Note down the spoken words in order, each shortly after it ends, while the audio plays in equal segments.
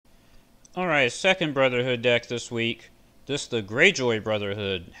Alright, second Brotherhood deck this week. This the Greyjoy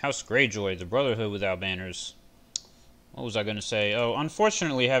Brotherhood. House Greyjoy, the Brotherhood without banners. What was I going to say? Oh,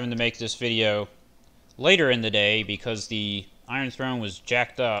 unfortunately having to make this video later in the day because the Iron Throne was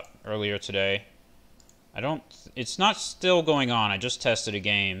jacked up earlier today. It's not still going on, I just tested a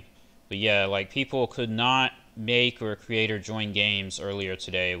game. But yeah, like people could not make or create or join games earlier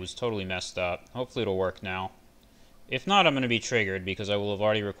today. It was totally messed up. Hopefully it'll work now. If not, I'm going to be triggered because I will have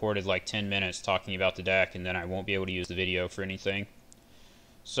already recorded like 10 minutes talking about the deck and then I won't be able to use the video for anything.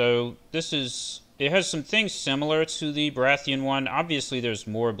 So it has some things similar to the Baratheon one. Obviously there's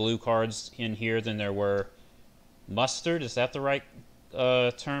more blue cards in here than there were mustard. Is that the right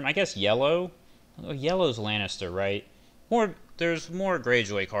term? I guess yellow? Yellow's Lannister, right? There's more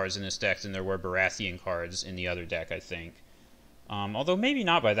Greyjoy cards in this deck than there were Baratheon cards in the other deck, I think. Although maybe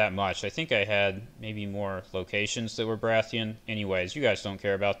not by that much. I think I had maybe more locations that were Baratheon. Anyways, you guys don't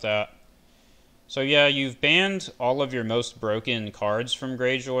care about that. So yeah, you've banned all of your most broken cards from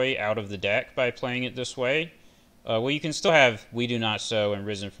Greyjoy out of the deck by playing it this way. Well, you can still have We Do Not Sow and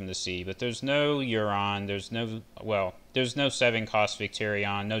Risen from the Sea, but there's no Euron, there's no 7-cost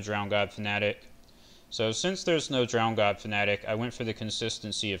Victarion, no Drown God Fanatic. So since there's no Drown God Fanatic, I went for the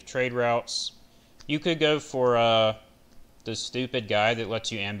consistency of trade routes. You could go for the stupid guy that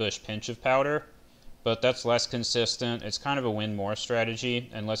lets you ambush Pinch of Powder, but that's less consistent. It's kind of a win more strategy,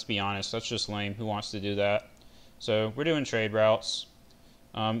 and let's be honest, that's just lame. Who wants to do that? So we're doing trade routes.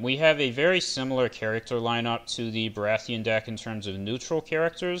 We have a very similar character lineup to the Baratheon deck in terms of neutral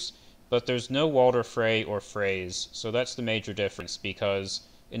characters, but there's no Walder Frey or Freys, so that's the major difference, because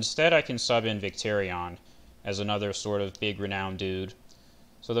instead I can sub in Victarion as another sort of big renowned dude.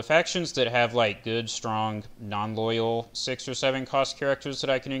 So the factions that have like good, strong, non-loyal 6 or 7 cost characters that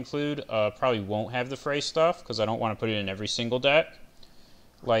I can include probably won't have the Frey stuff because I don't want to put it in every single deck.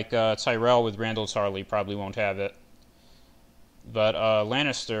 Like Tyrell with Randall Tarley probably won't have it. But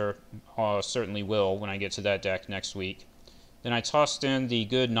Lannister certainly will when I get to that deck next week. Then I tossed in the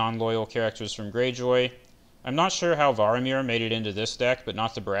good non-loyal characters from Greyjoy. I'm not sure how Varamir made it into this deck, but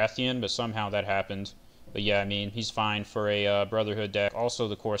not the Baratheon, but somehow that happened. But yeah, I mean, he's fine for a Brotherhood deck. Also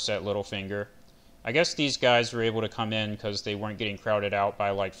the core set Littlefinger. I guess these guys were able to come in because they weren't getting crowded out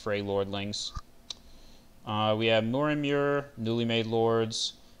by, like, Frey Lordlings. We have Norimur, Newly Made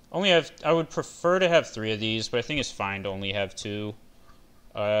Lords. I would prefer to have 3 of these, but I think it's fine to only have 2.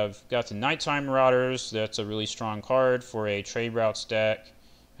 I've got the Nighttime Marauders. That's a really strong card for a Trade Routes deck.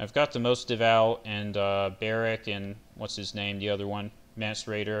 I've got the Most Devout and Barrack and, what's his name, the other one? Mance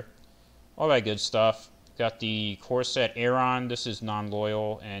Raider. All that good stuff. Got the core set Aeron. This is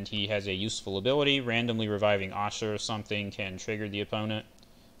non-loyal, and he has a useful ability. Randomly reviving Asha or something can trigger the opponent.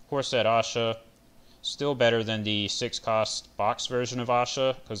 Core set Asha. Still better than the 6-cost box version of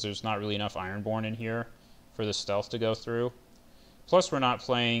Asha, because there's not really enough Ironborn in here for the stealth to go through. Plus, we're not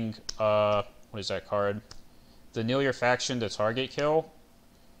playing, what is that card? The Kneel Your Faction to target kill.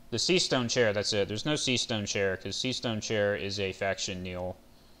 The Seastone Chair, that's it. There's no Seastone Chair, because Seastone Chair is a faction kneel.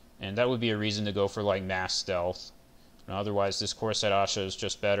 And that would be a reason to go for, like, mass stealth. Otherwise, this core set Asha is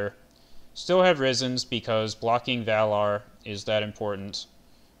just better. Still have Risens, because blocking Valar is that important.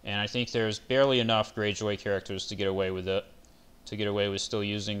 And I think there's barely enough Greyjoy characters to get away with it. To get away with still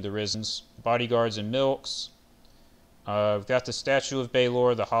using the Risens. Bodyguards and Milks. I've got the Statue of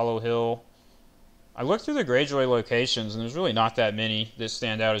Baelor, the Hollow Hill. I looked through the Greyjoy locations, and there's really not that many that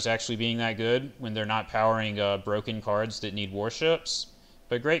stand out as actually being that good when they're not powering broken cards that need warships.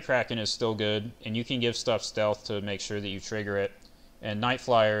 But Great Kraken is still good, and you can give stuff stealth to make sure that you trigger it. And Night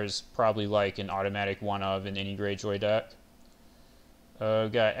Flyer is probably like an automatic one-of in any Greyjoy deck.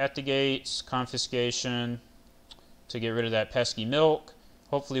 Got At the Gates, Confiscation, to get rid of that pesky milk.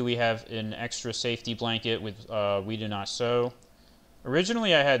 Hopefully we have an extra safety blanket with We Do Not Sow.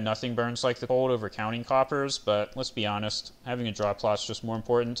 Originally I had Nothing Burns Like the Cold over counting coppers, but let's be honest, having a draw plot's just more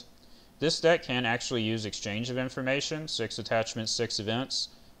important. This deck can actually use Exchange of Information, 6 attachments, 6 events.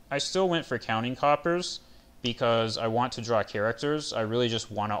 I still went for counting coppers because I want to draw characters. I really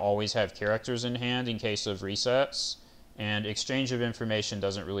just want to always have characters in hand in case of resets, and Exchange of Information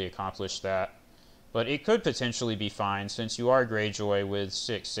doesn't really accomplish that. But it could potentially be fine since you are Greyjoy with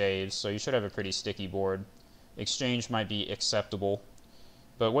 6 saves, so you should have a pretty sticky board. Exchange might be acceptable.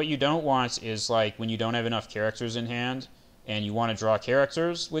 But what you don't want is like when you don't have enough characters in hand and you want to draw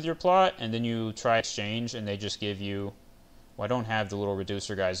characters with your plot and then you try Exchange and they just give you, well, I don't have the little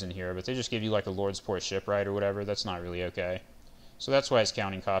reducer guys in here, but they just give you like a Lordsport Shipwright or whatever. That's not really okay. So that's why it's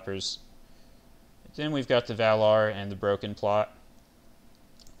counting coppers. Then we've got the Valar and the broken plot.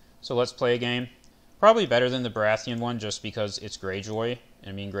 So let's play a game. Probably better than the Baratheon one just because it's Greyjoy.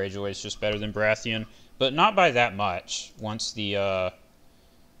 I mean, Greyjoy is just better than Baratheon, but not by that much. Once the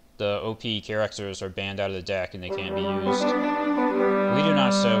OP characters are banned out of the deck and they can't be used. We Do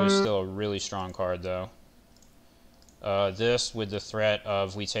Not Sow is still a really strong card, though. This, with the threat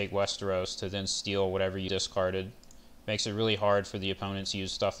of we take Westeros to then steal whatever you discarded, makes it really hard for the opponents to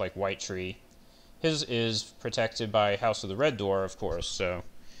use stuff like White Tree. His is protected by House of the Red Door, of course, so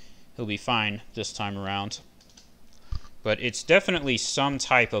he'll be fine this time around. But it's definitely some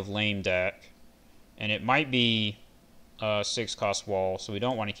type of lame deck, and it might be a 6-cost wall, so we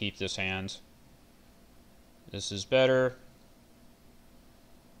don't want to keep this hand. This is better.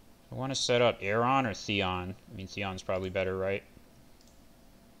 I want to set up Aeron or Theon. I mean, Theon's probably better, right?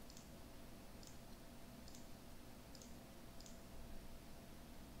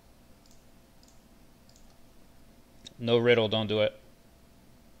 No riddle, don't do it.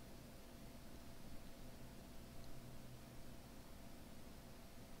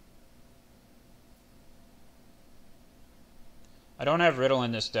 I don't have riddle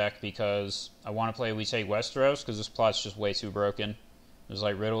in this deck because I want to play We Take Westeros because this plot's just way too broken. There's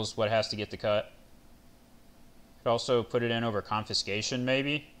like riddles what has to get the cut. Could also put it in over confiscation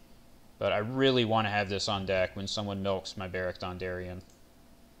maybe, but I really want to have this on deck when someone milks my Beric Dondarrion.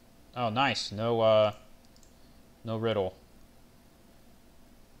 Oh, nice. No riddle.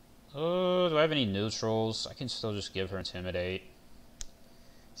 Oh, do I have any neutrals? I can still just give her Intimidate.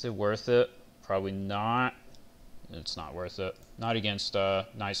 Is it worth it? Probably not. It's not worth it. Not against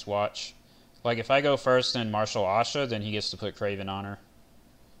Nice Watch. Like, if I go first and Marshal Asha, then he gets to put Craven on her.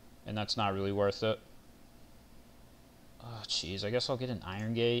 And that's not really worth it. Oh, jeez. I guess I'll get an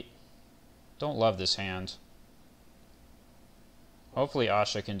Iron Gate. Don't love this hand. Hopefully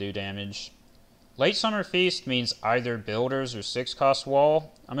Asha can do damage. Late Summer Feast means either Builders or 6-cost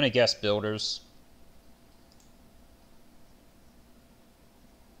wall. I'm going to guess Builders.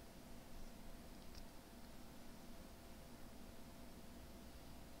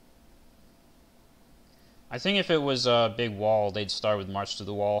 I think if it was a big wall, they'd start with March to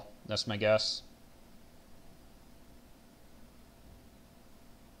the Wall. That's my guess.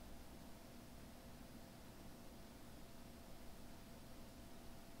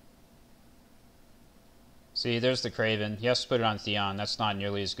 See, there's the Craven. He has to put it on Theon. That's not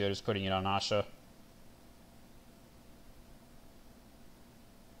nearly as good as putting it on Asha.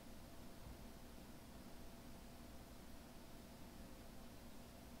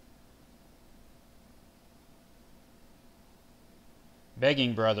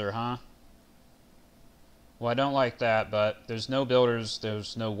 Begging Brother, huh? Well, I don't like that, but there's no builders,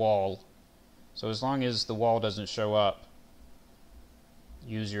 there's no wall. So as long as the wall doesn't show up,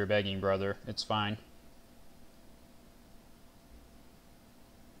 use your Begging Brother. It's fine.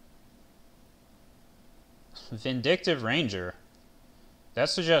 Vindictive Ranger. That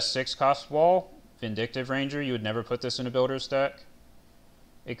suggests 6-cost wall. Vindictive Ranger, you would never put this in a builder's deck.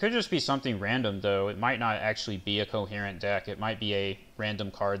 It could just be something random, though. It might not actually be a coherent deck. It might be a random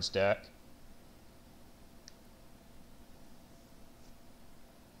cards deck.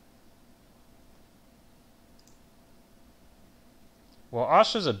 Well,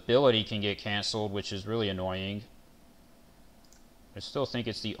 Asha's ability can get canceled, which is really annoying. I still think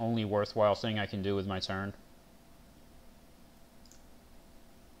it's the only worthwhile thing I can do with my turn.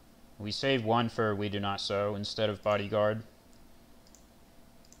 We save 1 for We Do Not Sow instead of Bodyguard.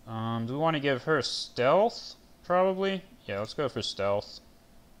 Do we want to give her Stealth? Probably. Yeah, let's go for Stealth.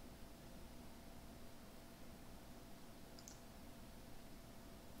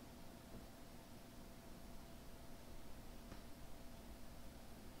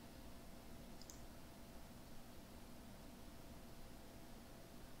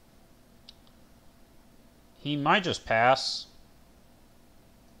 He might just pass.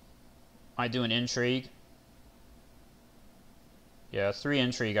 Might do an Intrigue. Yeah, 3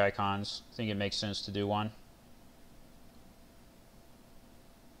 Intrigue icons. I think it makes sense to do one.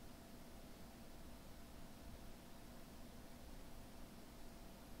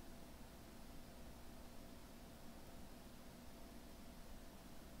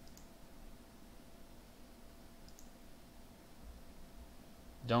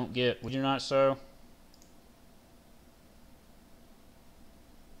 Don't get, would you not so?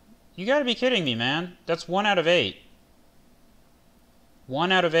 You gotta be kidding me, man. That's 1 out of 8.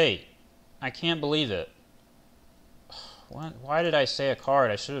 1 out of 8. I can't believe it. Why did I say a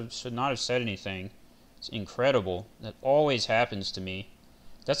card? I should not have said anything. It's incredible. That always happens to me.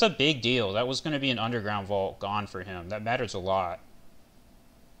 That's a big deal. That was going to be an underground vault gone for him. That matters a lot.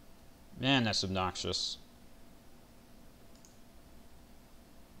 Man, that's obnoxious.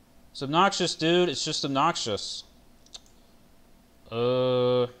 It's obnoxious, dude. It's just obnoxious.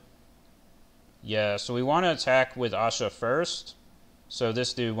 Yeah, so we want to attack with Asha first. So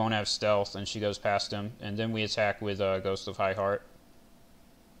this dude won't have stealth and she goes past him. And then we attack with Ghost of High Heart.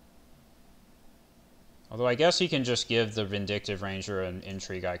 Although I guess he can just give the Vindictive Ranger an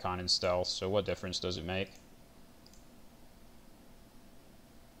Intrigue icon in stealth. So what difference does it make?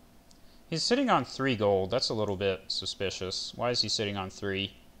 He's sitting on 3 gold. That's a little bit suspicious. Why is he sitting on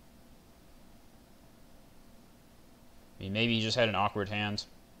 3? I mean, maybe he just had an awkward hand.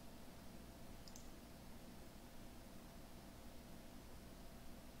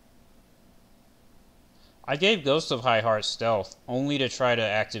 I gave Ghost of High Heart stealth only to try to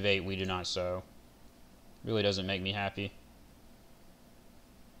activate We Do Not Sow. Really doesn't make me happy.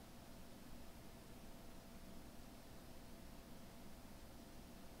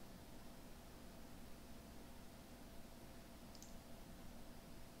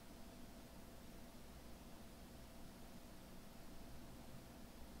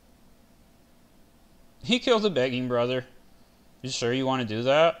 He killed the begging brother. You sure you want to do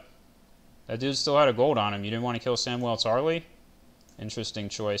that? That dude still had a gold on him. You didn't want to kill Samuel Tarley? Interesting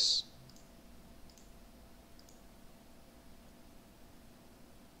choice.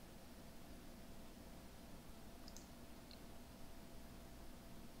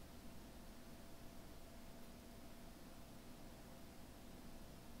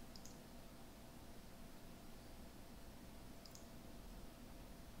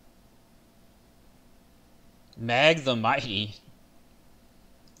 Mag the Mighty.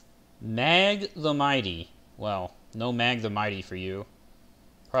 Mag the Mighty. Well, no Mag the Mighty for you.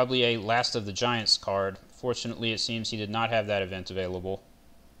 Probably a Last of the Giants card. Fortunately, it seems he did not have that event available.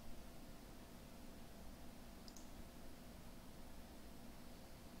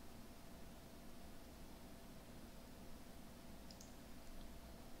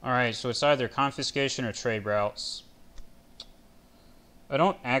 Alright, so it's either confiscation or trade routes. I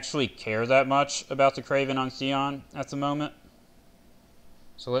don't actually care that much about the Craven on Theon at the moment.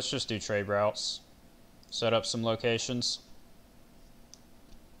 So let's just do trade routes. Set up some locations.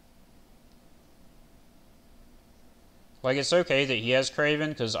 Like, it's okay that he has Craven,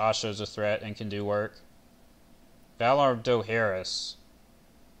 because Asha's a threat and can do work. Valar Dohaeris.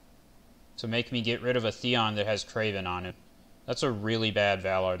 To make me get rid of a Theon that has Craven on it. That's a really bad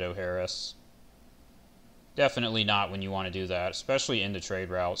Valar Dohaeris. Definitely not when you want to do that, especially into trade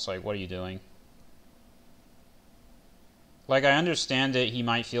routes. Like, what are you doing? Like, I understand that he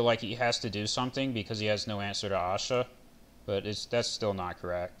might feel like he has to do something because he has no answer to Asha, but that's still not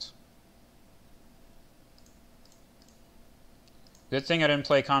correct. Good thing I didn't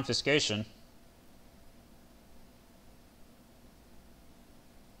play confiscation.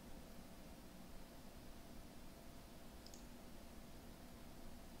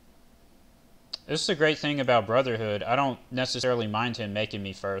 This is a great thing about Brotherhood. I don't necessarily mind him making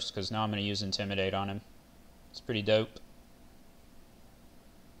me first, because now I'm going to use Intimidate on him. It's pretty dope.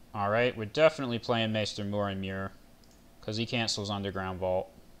 Alright, we're definitely playing Maester Moore and Muir, because he cancels Underground Vault.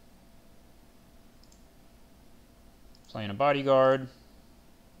 Playing a Bodyguard.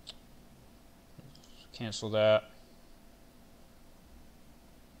 Cancel that.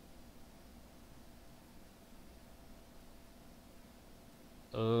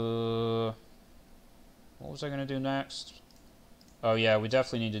 What was I going to do next? Oh yeah, we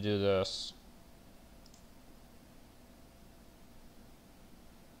definitely need to do this.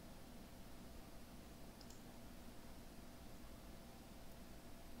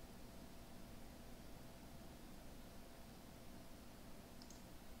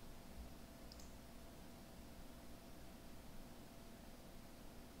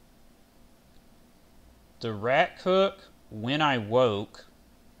 The Rat Cook, When I Woke.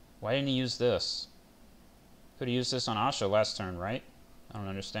 Why didn't he use this? Could have used this on Asha last turn, right? I don't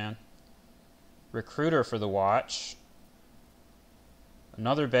understand. Recruiter for the Watch.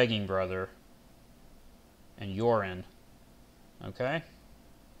 Another Begging Brother. And Yorin. Okay.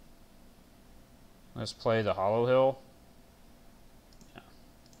 Let's play the Hollow Hill. Yeah.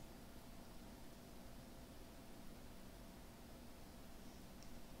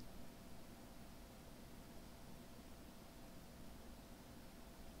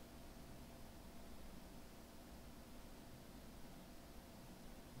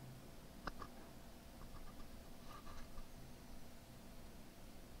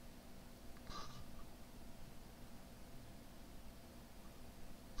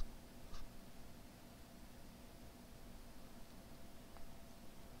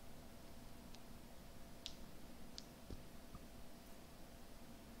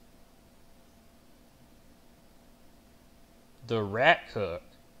 The Rat Cook.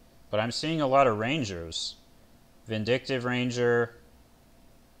 But I'm seeing a lot of Rangers. Vindictive Ranger,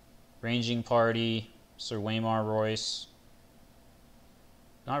 Ranging Party, Sir Waymar Royce.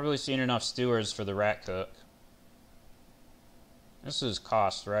 Not really seeing enough stewards for the Rat Cook. This is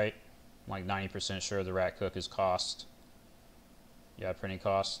cost, right? I'm like 90% sure the Rat Cook is cost. Yeah, printing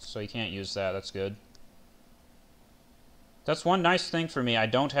cost. So you can't use that. That's good. That's one nice thing for me. I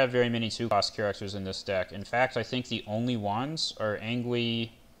don't have very many 2-cost characters in this deck. In fact, I think the only ones are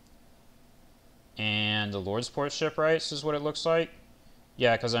Angli and the Lordsport Shipwrights is what it looks like.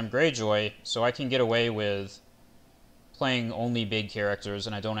 Yeah, because I'm Greyjoy, so I can get away with playing only big characters,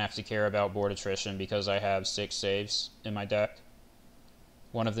 and I don't have to care about board attrition because I have 6 saves in my deck.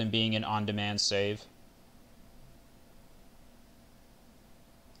 One of them being an on-demand save.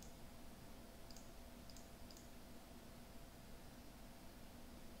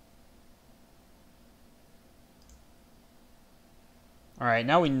 Alright,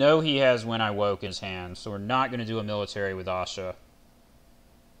 now we know he has When I Woke in his hand, so we're not going to do a military with Asha.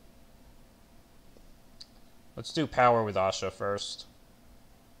 Let's do power with Asha first.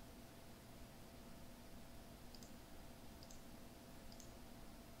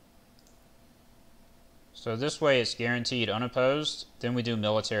 So this way it's guaranteed unopposed. Then we do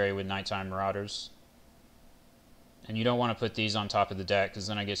military with Nighttime Marauders. And you don't want to put these on top of the deck because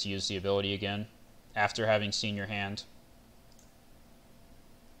then I get to use the ability again after having seen your hand.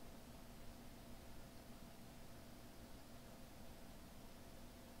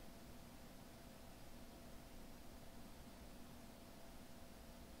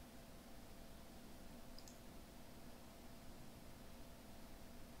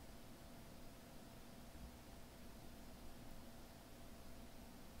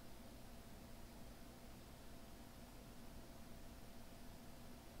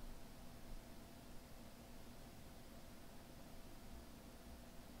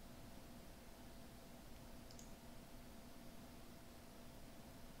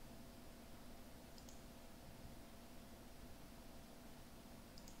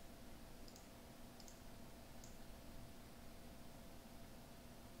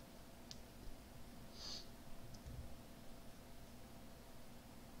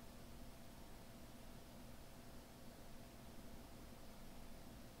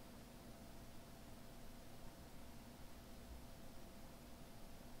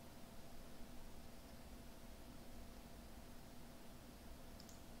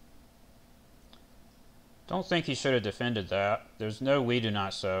 Don't think he should have defended that. There's no we do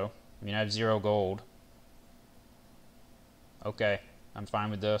not so. I mean, I have 0 gold. Okay, I'm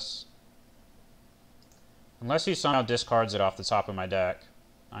fine with this. Unless he somehow discards it off the top of my deck,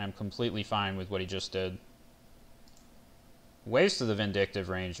 I am completely fine with what he just did. Waste of the Vindictive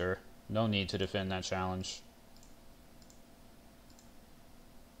Ranger. No need to defend that challenge.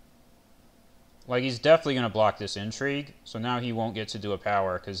 Like, he's definitely going to block this Intrigue, so now he won't get to do a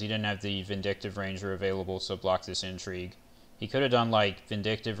power because he didn't have the Vindictive Ranger available to block this Intrigue. He could have done, like,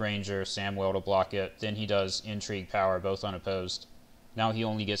 Vindictive Ranger, Samwell to block it, then he does Intrigue power, both unopposed. Now he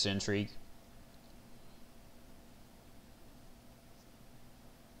only gets Intrigue.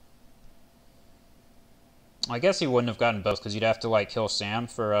 I guess he wouldn't have gotten both because you'd have to, like, kill Sam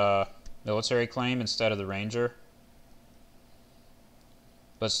for a military claim instead of the Ranger.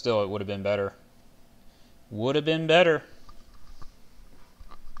 But still, it would have been better. Would have been better.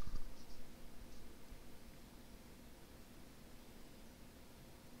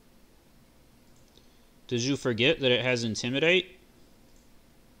 Did you forget that it has Intimidate?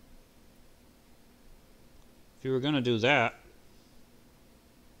 If you were going to do that.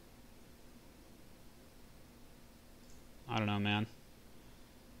 I don't know, man.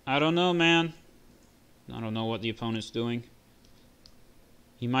 I don't know, man. I don't know what the opponent's doing.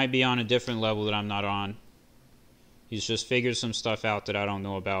 He might be on a different level that I'm not on. He's just figured some stuff out that I don't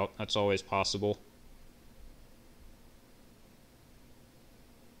know about. That's always possible.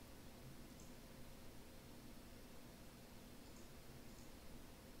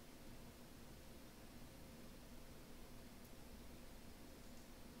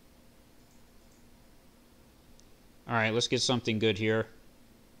 Alright, let's get something good here.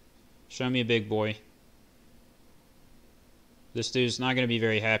 Show me a big boy. This dude's not going to be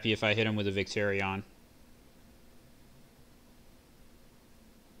very happy if I hit him with a Victarion.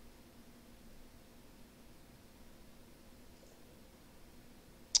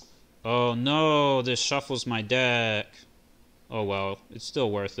 Oh no, this shuffles my deck. Oh well, it's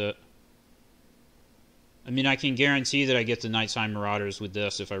still worth it. I mean, I can guarantee that I get the Nighttime Marauders with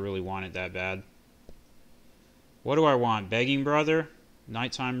this if I really want it that bad. What do I want? Begging Brother?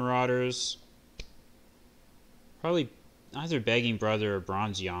 Nighttime Marauders? Probably either Begging Brother or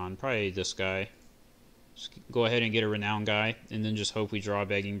Bronzeon. Probably this guy. Just go ahead and get a Renown guy, and then just hope we draw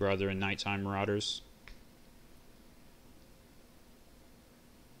Begging Brother and Nighttime Marauders.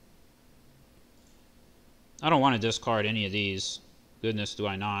 I don't want to discard any of these. Goodness, do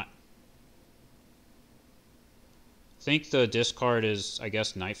I not. I think the discard is, I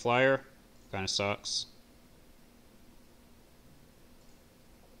guess, Night Flyer. Kind of sucks.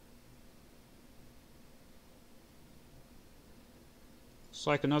 It's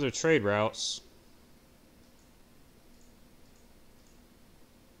like another trade routes.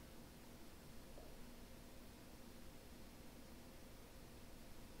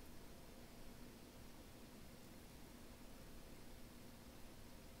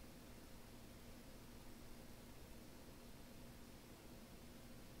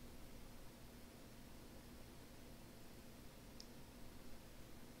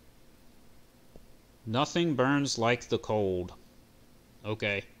 Nothing burns like the cold.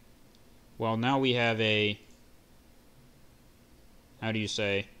 Okay. Well, now we have a... How do you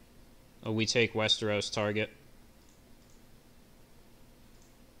say? Oh, we take Westeros target.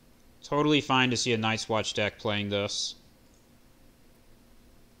 Totally fine to see a Night's Watch deck playing this.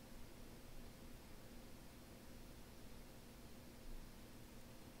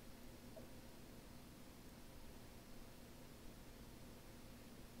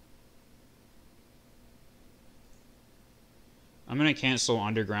 I'm going to cancel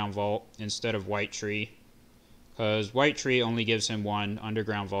Underground Vault instead of White Tree, because White Tree only gives him 1,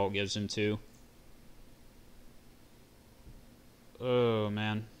 Underground Vault gives him 2. Oh,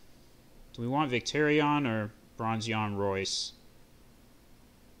 man. Do we want Victarion or Bronzeon Royce?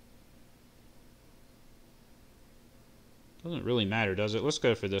 Doesn't really matter, does it? Let's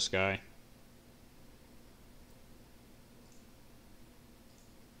go for this guy.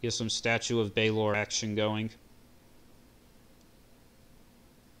 Get some Statue of Baelor action going.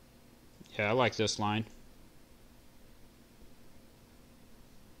 Yeah, I like this line.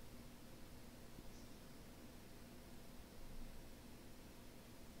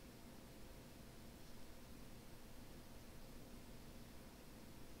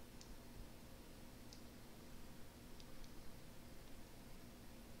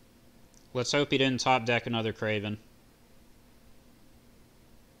 Let's hope he didn't top deck another Kraken.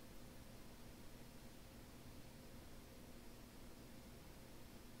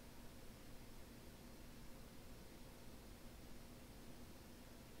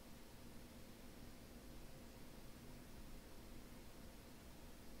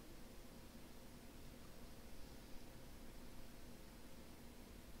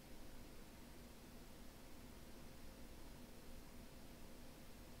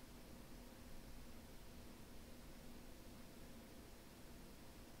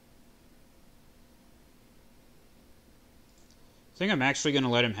 I think I'm actually going to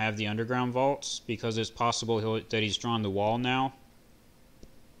let him have the Underground Vaults, because it's possible that he's drawn the wall now.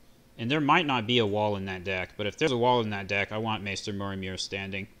 And there might not be a wall in that deck, but if there's a wall in that deck, I want Maester Muramir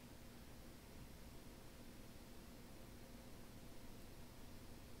standing.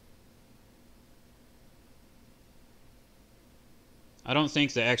 I don't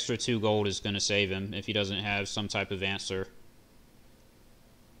think the extra 2 gold is going to save him if he doesn't have some type of answer.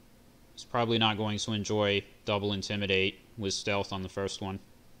 He's probably not going to enjoy double Intimidate with stealth on the first one.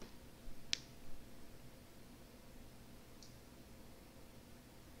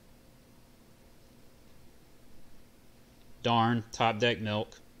 Darn, top deck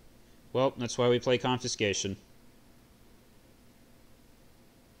milk. Well, that's why we play Confiscation.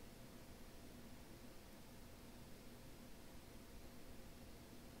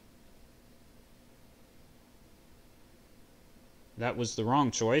 That was the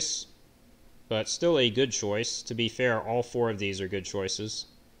wrong choice, but still a good choice. To be fair, all 4 of these are good choices.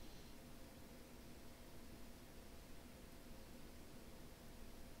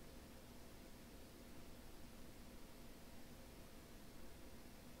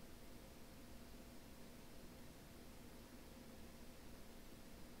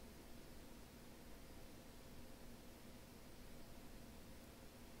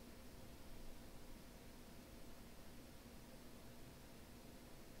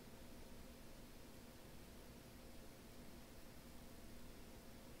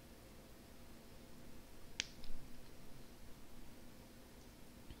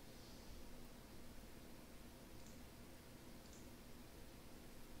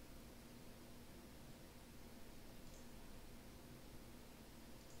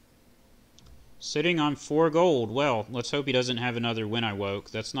 Sitting on 4 gold. Well, let's hope he doesn't have another When I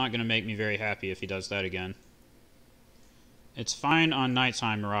Woke. That's not going to make me very happy if he does that again. It's fine on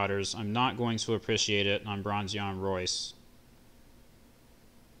Nighttime Marauders. I'm not going to appreciate it on Bronzeon Royce.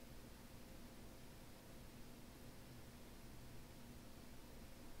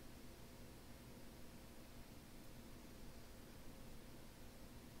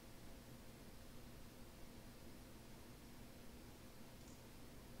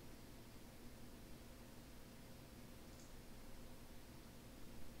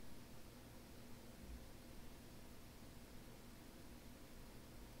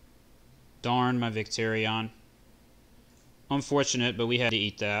 Darn my Victarion. Unfortunate, but we had to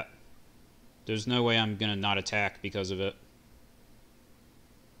eat that. There's no way I'm gonna not attack because of it.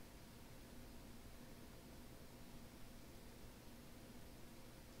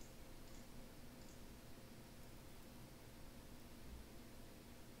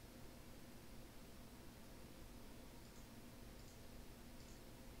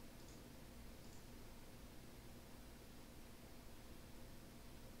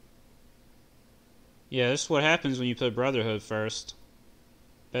 Yeah, this is what happens when you put Brotherhood first.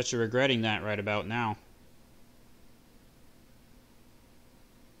 Bet you're regretting that right about now.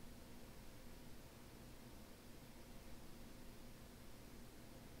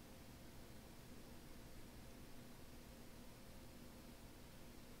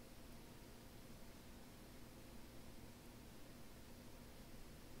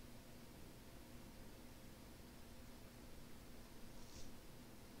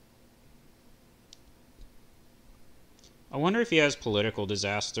 I wonder if he has political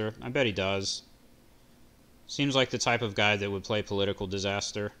disaster. I bet he does. Seems like the type of guy that would play political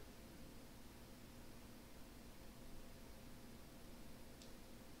disaster.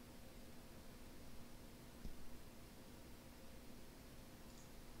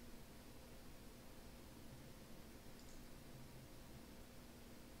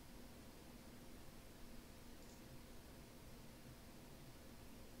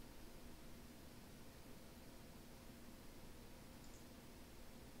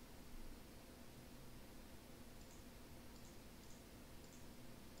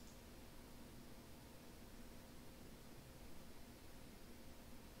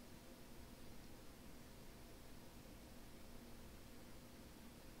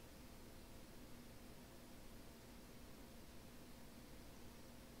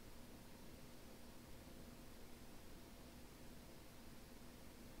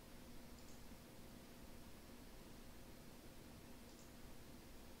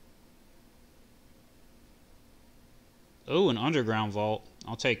 Oh, an underground vault.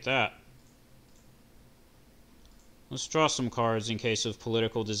 I'll take that. Let's draw some cards in case of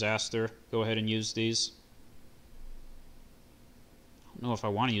political disaster. Go ahead and use these. I don't know if I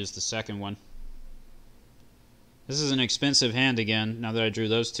want to use the second one. This is an expensive hand again, now that I drew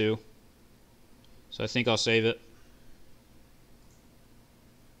those two. So I think I'll save it.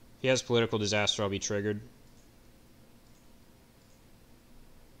 If he has political disaster, I'll be triggered.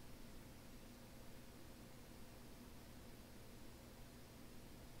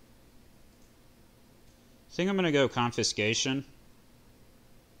 I think I'm going to go confiscation.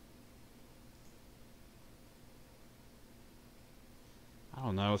 I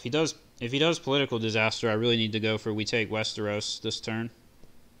don't know. If he does political disaster, I really need to go for we take Westeros this turn.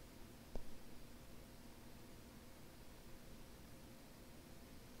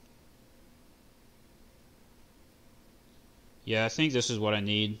 Yeah, I think this is what I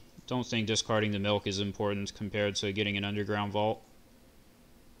need. Don't think discarding the milk is important compared to getting an underground vault.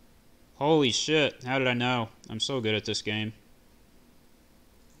 Holy shit, how did I know? I'm so good at this game.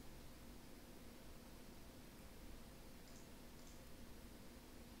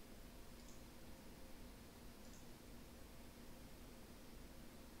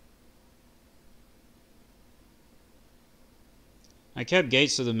 I kept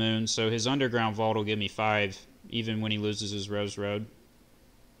Gates of the Moon, so his underground vault will give me 5, even when he loses his Rose Road.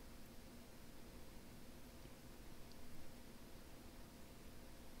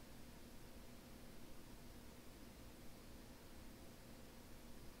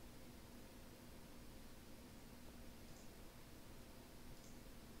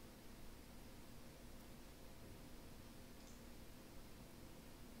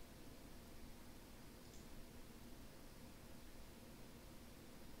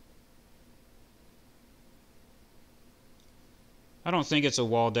 I don't think it's a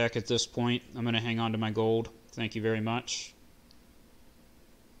wall deck at this point. I'm going to hang on to my gold. Thank you very much.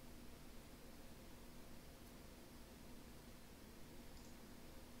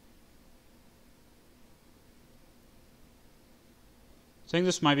 I think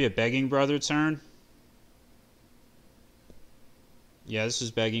this might be a Begging Brother turn. Yeah, this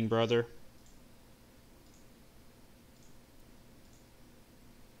is Begging Brother.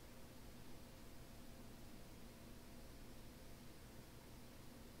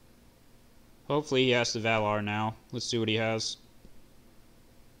 Hopefully he has the Valar now. Let's see what he has.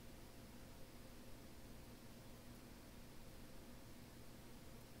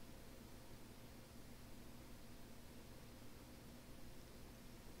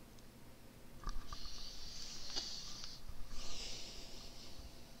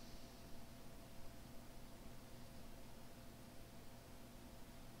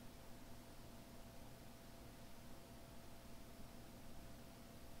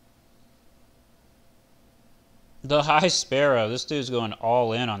 The High Sparrow. This dude's going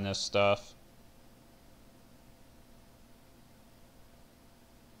all in on this stuff.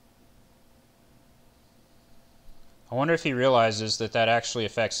 I wonder if he realizes that that actually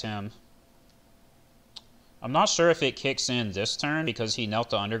affects him. I'm not sure if it kicks in this turn because he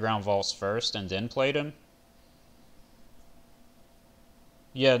knelt the underground vaults first and then played him.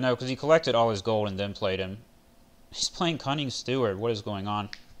 Yeah, no, because he collected all his gold and then played him. He's playing Cunning Steward. What is going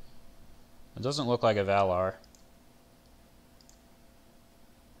on? It doesn't look like a Valar.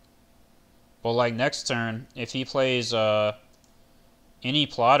 But like next turn, if he plays any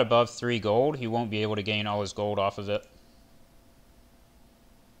plot above 3 gold, he won't be able to gain all his gold off of it.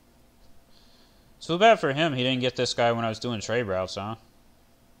 So bad for him, he didn't get this guy when I was doing trade routes, huh?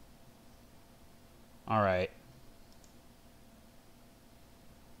 Alright.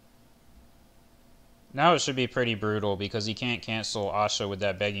 Now it should be pretty brutal because he can't cancel Asha with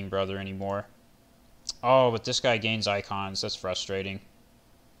that begging brother anymore. Oh, but this guy gains icons. That's frustrating.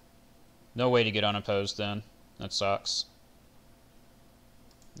 No way to get unopposed then. That sucks.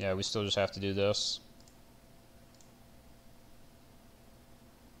 Yeah, we still just have to do this.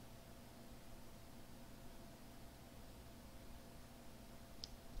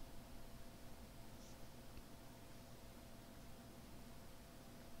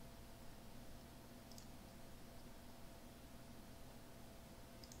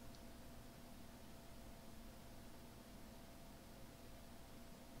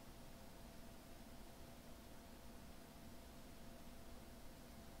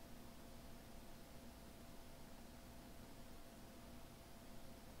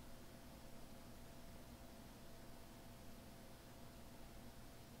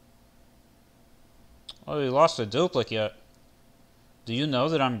 Oh, he lost a duplicate. Do you know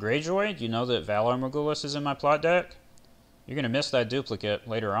that I'm Greyjoy? Do you know that Valar Morghulis is in my plot deck? You're going to miss that duplicate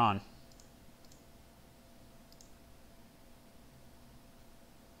later on.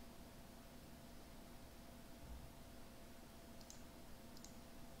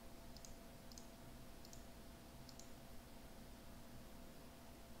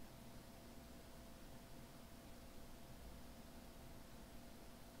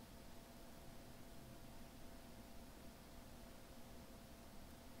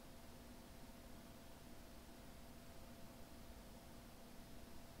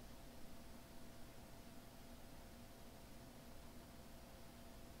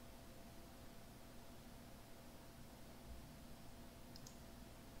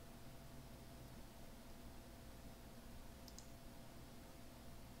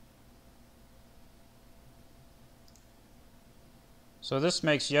 So this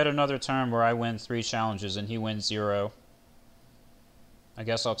makes yet another turn where I win 3 challenges and he wins 0. I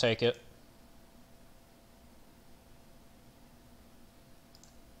guess I'll take it.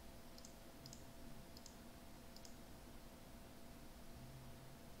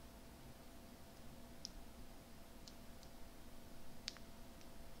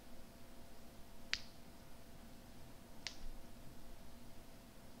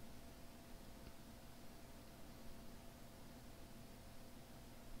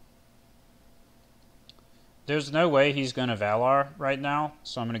 There's no way he's going to Valar right now,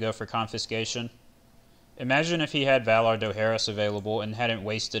 so I'm going to go for Confiscation. Imagine if he had Valar Dohaeris available and hadn't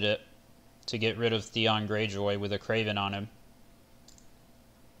wasted it to get rid of Theon Greyjoy with a Craven on him.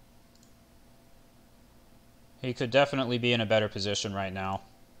 He could definitely be in a better position right now.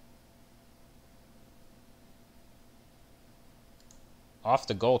 Off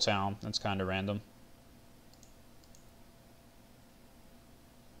the Gold Town. That's kind of random.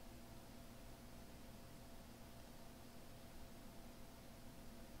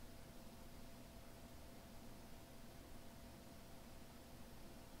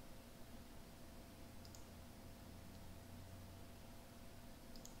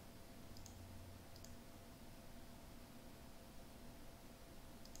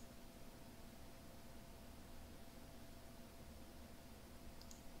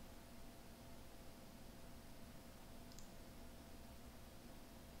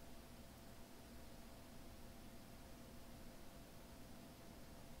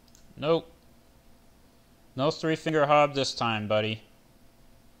 Nope. No 3-finger hob this time, buddy.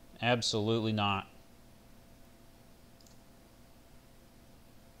 Absolutely not.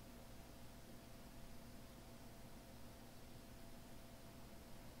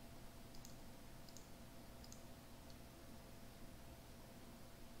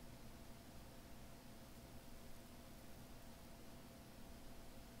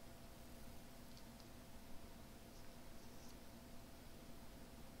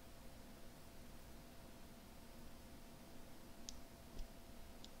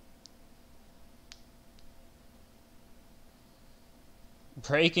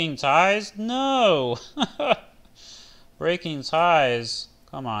 Breaking ties? No! Breaking ties.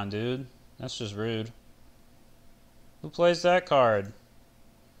 Come on, dude. That's just rude. Who plays that card?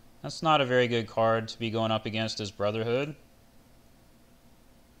 That's not a very good card to be going up against his Brotherhood.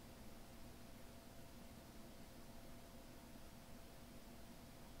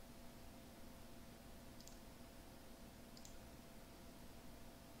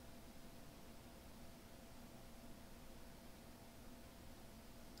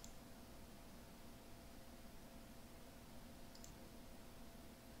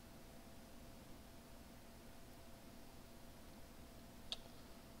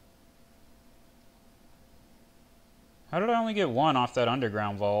 How did I only get 1 off that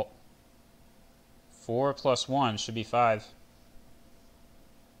underground vault? 4 plus 1 should be 5.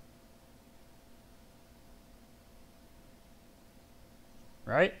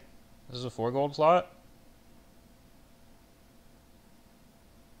 Right? This is a 4 gold plot?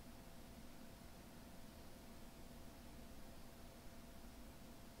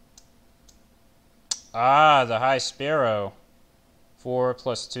 Ah, the High Sparrow. 4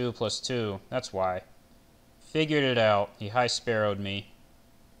 plus 2 plus 2. That's why. Figured it out. He High Sparrowed me.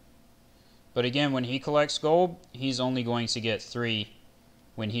 But again, when he collects gold, he's only going to get 3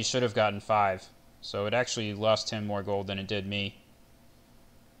 when he should have gotten 5. So it actually lost him more gold than it did me.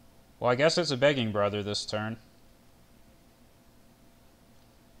 Well, I guess it's a Begging Brother this turn.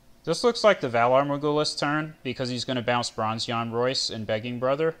 This looks like the Valar Morghulis turn because he's going to bounce Bronze Jan Royce and Begging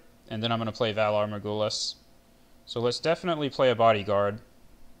Brother, and then I'm going to play Valar Morghulis. So let's definitely play a Bodyguard.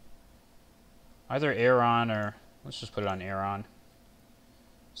 Either Aeron or... let's just put it on Aeron.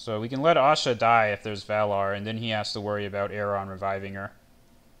 So we can let Asha die if there's Valar, and then he has to worry about Aeron reviving her.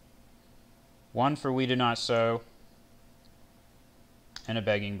 1 for We Do Not Sow. And a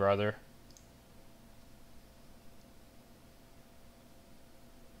Begging Brother.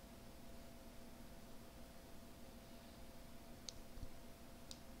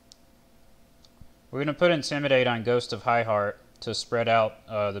 We're going to put Intimidate on Ghost of Highheart to spread out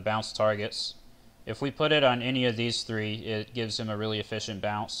the bounce targets. If we put it on any of these 3, it gives him a really efficient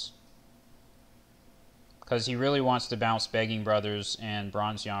bounce. Because he really wants to bounce Begging Brothers and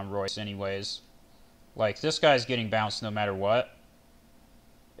Bronze Jan Royce anyways. Like, this guy's getting bounced no matter what.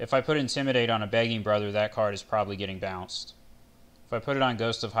 If I put Intimidate on a Begging Brother, that card is probably getting bounced. If I put it on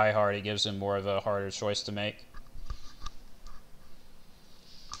Ghost of Highheart, it gives him more of a harder choice to make.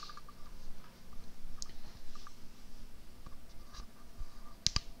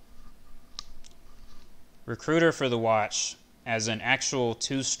 Recruiter for the Watch as an actual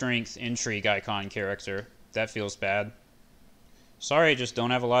 2-strength intrigue icon character. That feels bad. Sorry, I just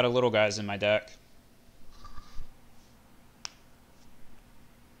don't have a lot of little guys in my deck.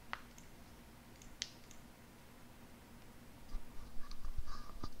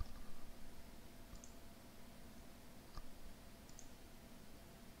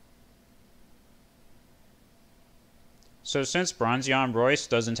 So since Bronze Jan Royce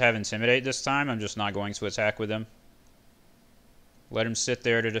doesn't have Intimidate this time, I'm just not going to attack with him. Let him sit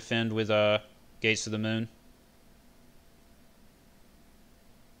there to defend with Gates of the Moon.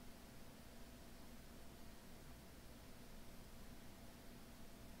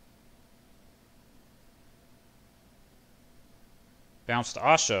 Bounced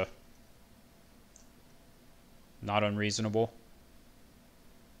Asha. Not unreasonable.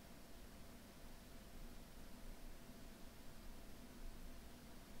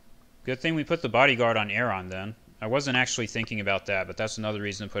 Good thing we put the Bodyguard on Aeron then. I wasn't actually thinking about that, but that's another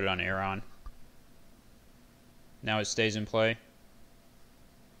reason to put it on Aeron. Now it stays in play.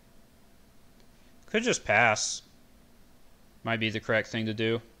 Could just pass. Might be the correct thing to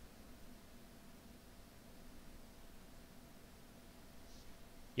do.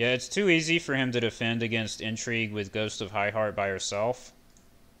 Yeah, it's too easy for him to defend against Intrigue with Ghost of Highheart by herself.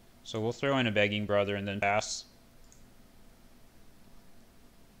 So we'll throw in a Begging Brother and then pass.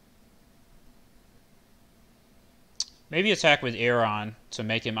 Maybe attack with Aeron to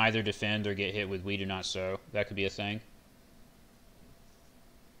make him either defend or get hit with We Do Not Sow. That could be a thing.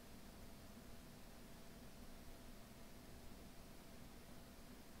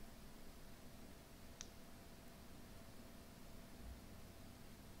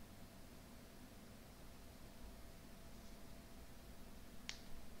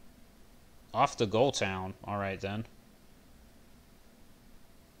 Off the Goal Town. Alright then.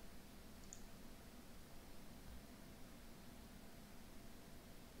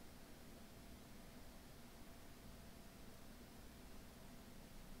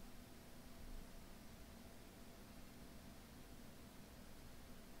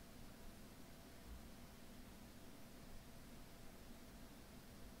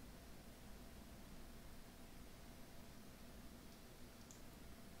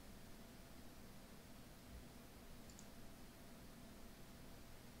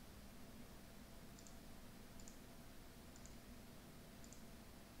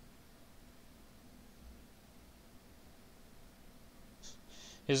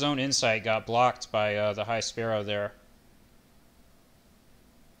 His own insight got blocked by the High Sparrow there.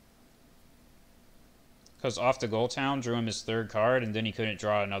 Because off the Gold Town drew him his third card, and then he couldn't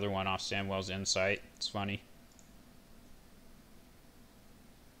draw another one off Samwell's insight. It's funny.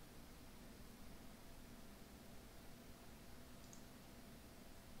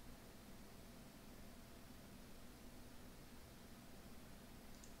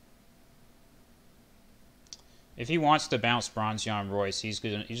 If he wants to bounce Bronze Jan Royce, he's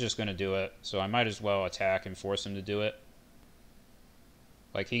just gonna do it. So I might as well attack and force him to do it.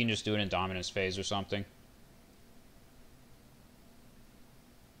 Like, he can just do it in dominance phase or something.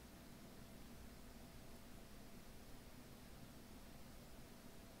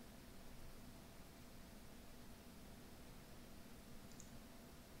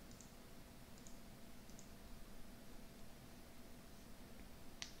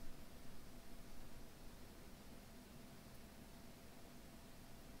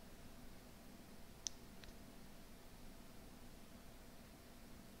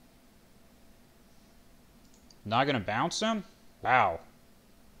 Not gonna bounce him? Wow.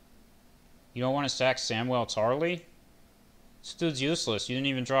 You don't want to sack Samwell Tarly? This dude's useless. You didn't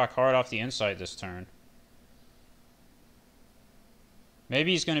even draw a card off the insight this turn.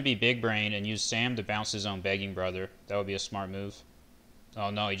 Maybe he's gonna be big brain and use Sam to bounce his own begging brother. That would be a smart move. Oh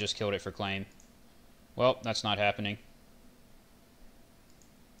no, he just killed it for claim. Well, that's not happening.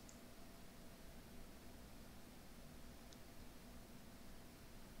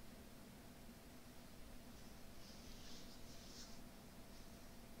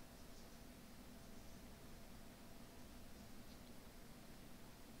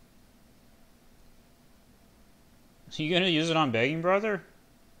 You gonna use it on Begging Brother?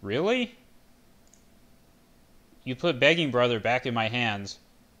 Really? You put Begging Brother back in my hands,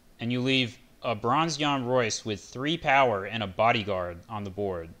 and you leave a Bronze Jan Royce with 3 power and a bodyguard on the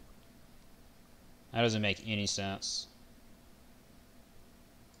board. That doesn't make any sense.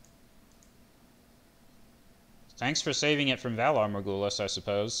 Thanks for saving it from Valar Morghulis, I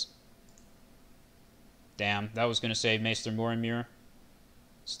suppose. Damn, that was gonna save Maester Morimir.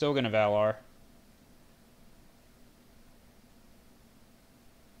 Still gonna Valar.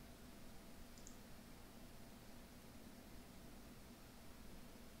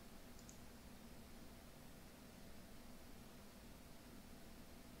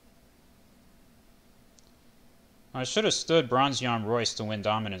 I should have stood Bronze Jan Royce to win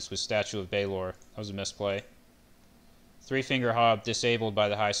dominance with Statue of Baelor. That was a misplay. 3-Finger Hob disabled by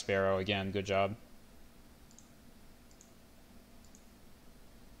the High Sparrow. Again, good job.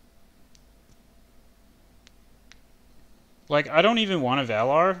 Like, I don't even want a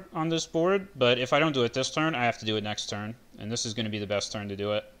Valar on this board, but if I don't do it this turn, I have to do it next turn. And this is going to be the best turn to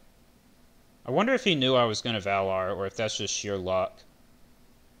do it. I wonder if he knew I was going to Valar, or if that's just sheer luck.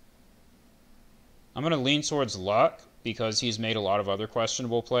 I'm going to lean towards luck, because he's made a lot of other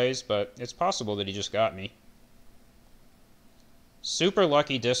questionable plays, but it's possible that he just got me. Super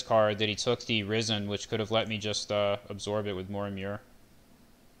lucky discard that he took the Risen, which could have let me just absorb it with Morimir.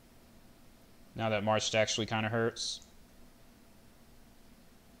 Now that Marched actually kind of hurts.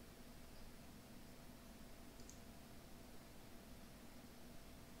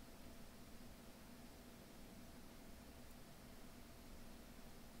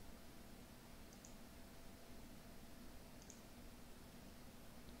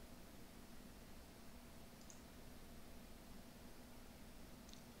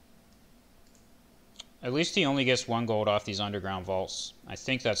 At least he only gets 1 gold off these underground vaults. I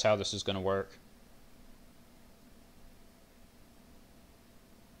think that's how this is going to work.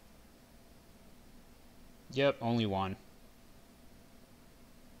 Yep, only 1.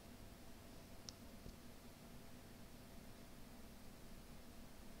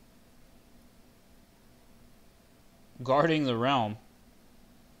 Guarding the Realm.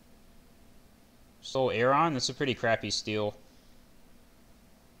 Stole Aeron? That's a pretty crappy steal.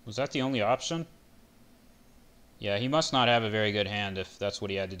 Was that the only option? Yeah, he must not have a very good hand if that's what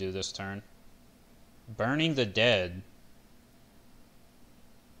he had to do this turn. Burning the Dead.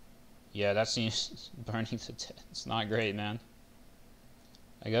 Yeah, that seems... Burning the Dead. It's not great, man.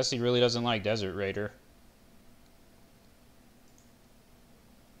 I guess he really doesn't like Desert Raider.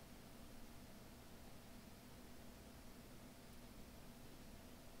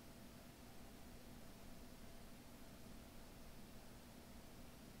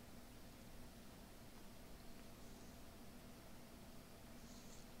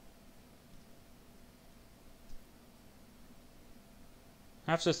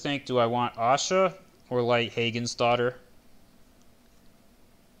 I have to think, do I want Asha or like Hagen's daughter?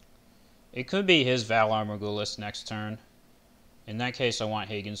 It could be his Valar Morghulis next turn. In that case, I want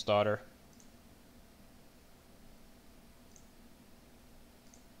Hagen's daughter.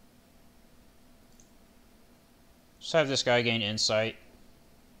 Just have this guy gain insight.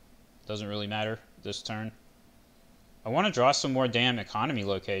 Doesn't really matter this turn. I want to draw some more damn economy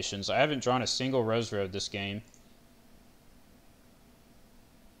locations. I haven't drawn a single Rose Road this game.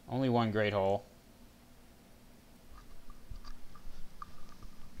 Only one Great Hall.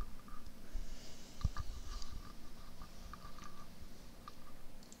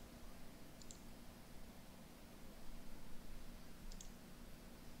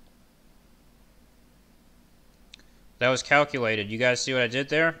 That was calculated. You guys see what I did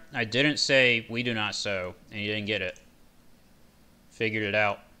there? I didn't say we do not sow, and you didn't get it. Figured it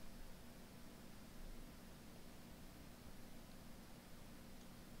out.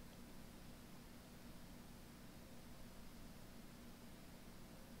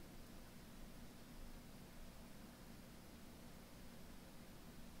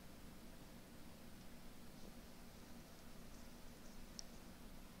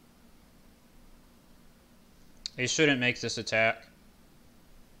 He shouldn't make this attack.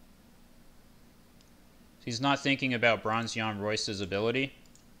 He's not thinking about Bronzeon Royce's ability.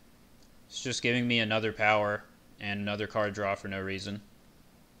 It's just giving me another power and another card draw for no reason.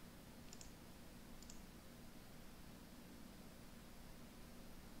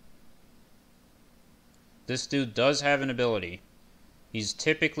 This dude does have an ability. He's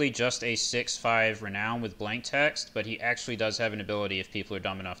typically just a 6/5 Renown with blank text, but he actually does have an ability if people are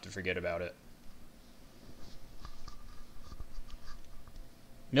dumb enough to forget about it.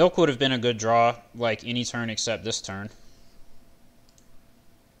 Milk would have been a good draw, like any turn except this turn.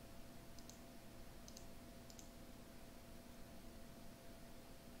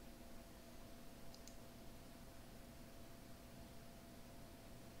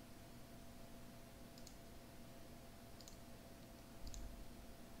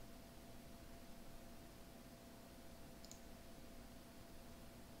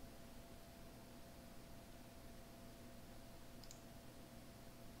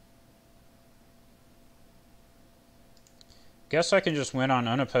 Guess I can just win on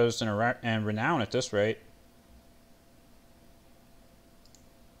unopposed and Renown at this rate.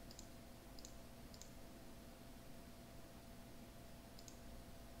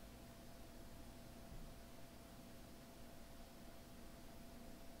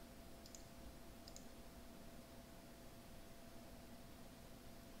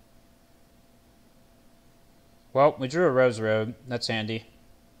 Well, we drew a Rose Road. That's handy.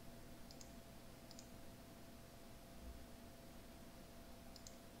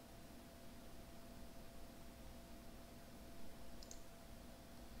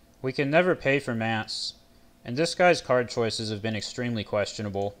 We can never pay for Mance, and this guy's card choices have been extremely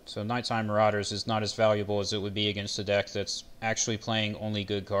questionable, so Nighttime Marauders is not as valuable as it would be against a deck that's actually playing only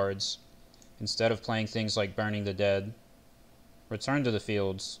good cards, instead of playing things like Burning the Dead. Return to the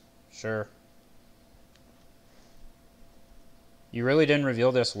Fields. Sure. You really didn't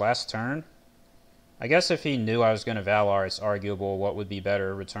reveal this last turn? I guess if he knew I was going to Valar, it's arguable what would be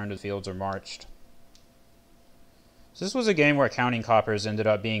better, Return to the Fields or Marched. So this was a game where Counting Coppers ended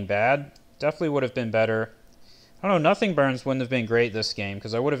up being bad. Definitely would have been better. I don't know, Nothing Burns wouldn't have been great this game,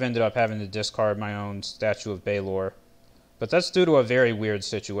 because I would have ended up having to discard my own Statue of Baelor. But that's due to a very weird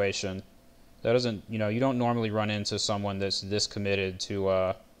situation. That doesn't, you don't normally run into someone that's this committed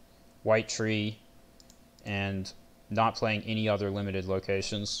to White Tree and not playing any other limited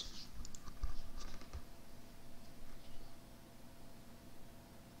locations.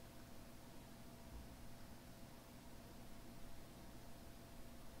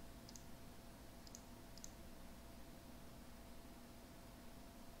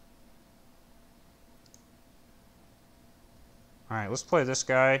 Alright, let's play this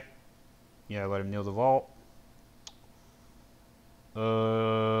guy. Yeah, let him kneel the vault.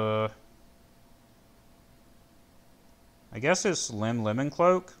 I guess it's Lemon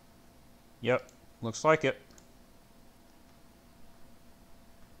Cloak. Yep, looks like it.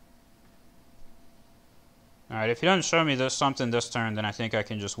 Alright, if he doesn't show me something this turn, then I think I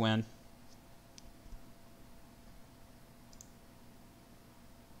can just win.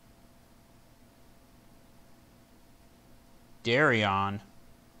 Darion.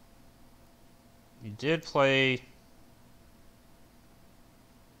 You did play...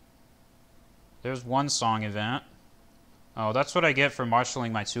 There's one song event. Oh, that's what I get for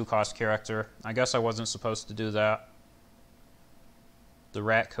marshalling my 2-cost character. I guess I wasn't supposed to do that. The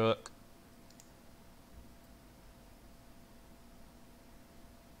Rat Cook.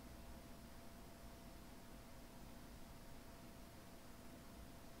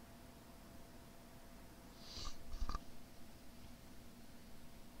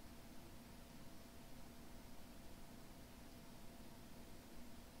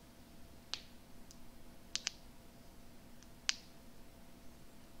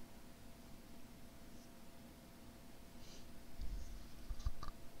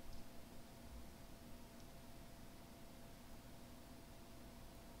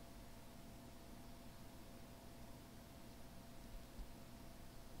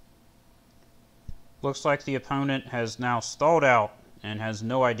 Looks like the opponent has now stalled out and has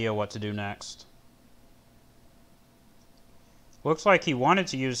no idea what to do next. Looks like he wanted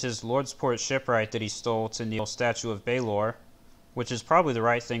to use his Lordsport shipwright that he stole to kneel Statue of Baelor, which is probably the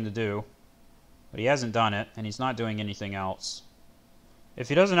right thing to do. But he hasn't done it, and he's not doing anything else. If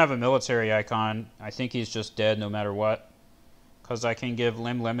he doesn't have a military icon, I think he's just dead no matter what. Because I can give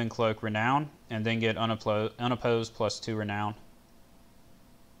Lim Lemoncloak Renown, and then get unopposed +2 Renown.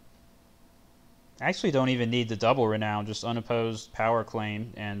 I actually don't even need the double Renown, just unopposed Power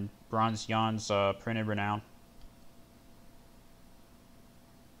Claim, and Bronze Yon's printed Renown.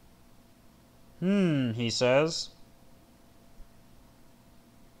 He says.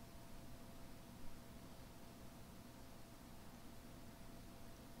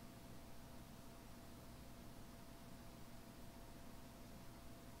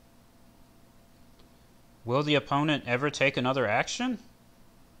 Will the opponent ever take another action?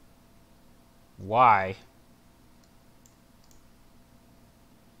 Why?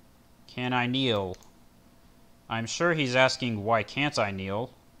 Can I kneel? I'm sure he's asking, why can't I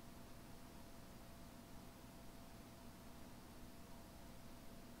kneel?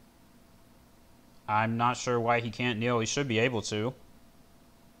 I'm not sure why he can't kneel. He should be able to.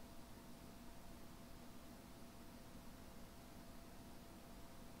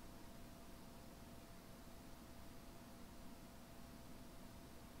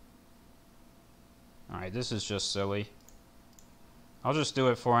 Alright, this is just silly. I'll just do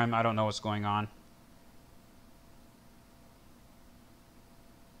it for him. I don't know what's going on.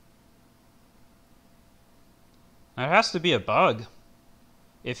 It has to be a bug.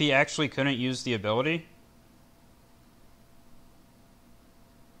 If he actually couldn't use the ability.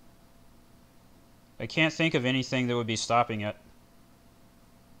 I can't think of anything that would be stopping it.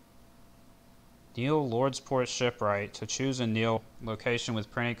 Kneel Lordsport Shipwright to choose a kneel location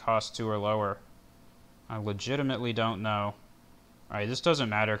with printing cost 2 or lower. I legitimately don't know. Alright, this doesn't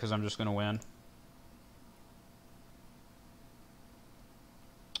matter because I'm just going to win.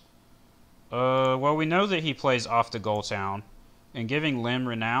 Well, we know that he plays off the Goal Town. And giving Lim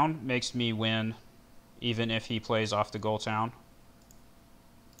Renown makes me win, even if he plays off the Goal Town.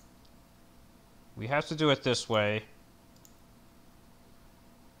 We have to do it this way.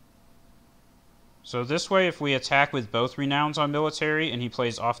 So this way, if we attack with both Renowns on military and he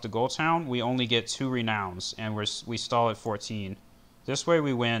plays off the Goal Town, we only get 2 Renowns, and we stall at 14. This way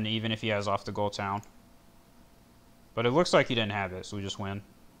we win, even if he has off the Goal Town. But it looks like he didn't have it, so we just win.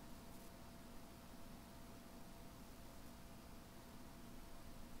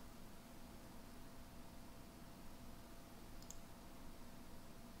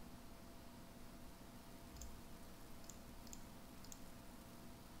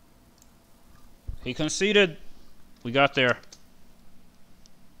 He conceded. We got there.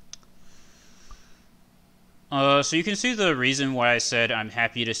 So you can see the reason why I said I'm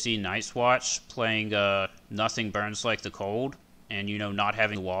happy to see Night's Watch playing Nothing Burns Like the Cold, and, you know, not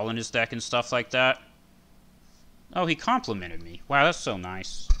having a wall in his deck and stuff like that. Oh, he complimented me. Wow, that's so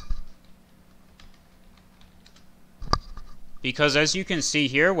nice. Because as you can see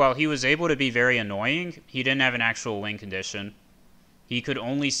here, while he was able to be very annoying, he didn't have an actual win condition. He could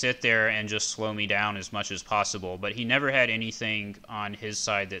only sit there and just slow me down as much as possible, but he never had anything on his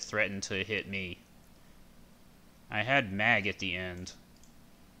side that threatened to hit me. I had Mag at the end.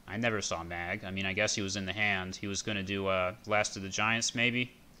 I never saw Mag. I mean, I guess he was in the hand. He was going to do Last of the Giants,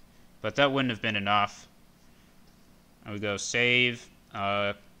 maybe. But that wouldn't have been enough. I would go save,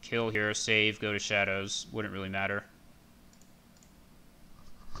 kill here, save, go to Shadows. Wouldn't really matter.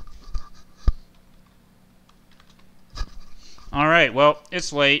 Alright, well,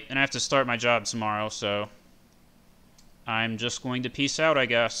 it's late, and I have to start my job tomorrow, so I'm just going to peace out, I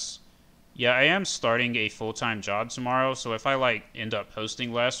guess. Yeah, I am starting a full-time job tomorrow, so if I, like, end up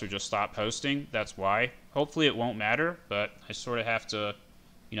posting less or just stop posting, that's why. Hopefully it won't matter, but I sort of have to,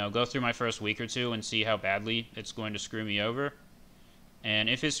 you know, go through my first week or two and see how badly it's going to screw me over. And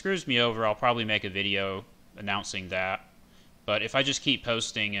if it screws me over, I'll probably make a video announcing that. But if I just keep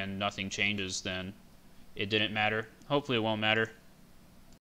posting and nothing changes, then it didn't matter. Hopefully it won't matter.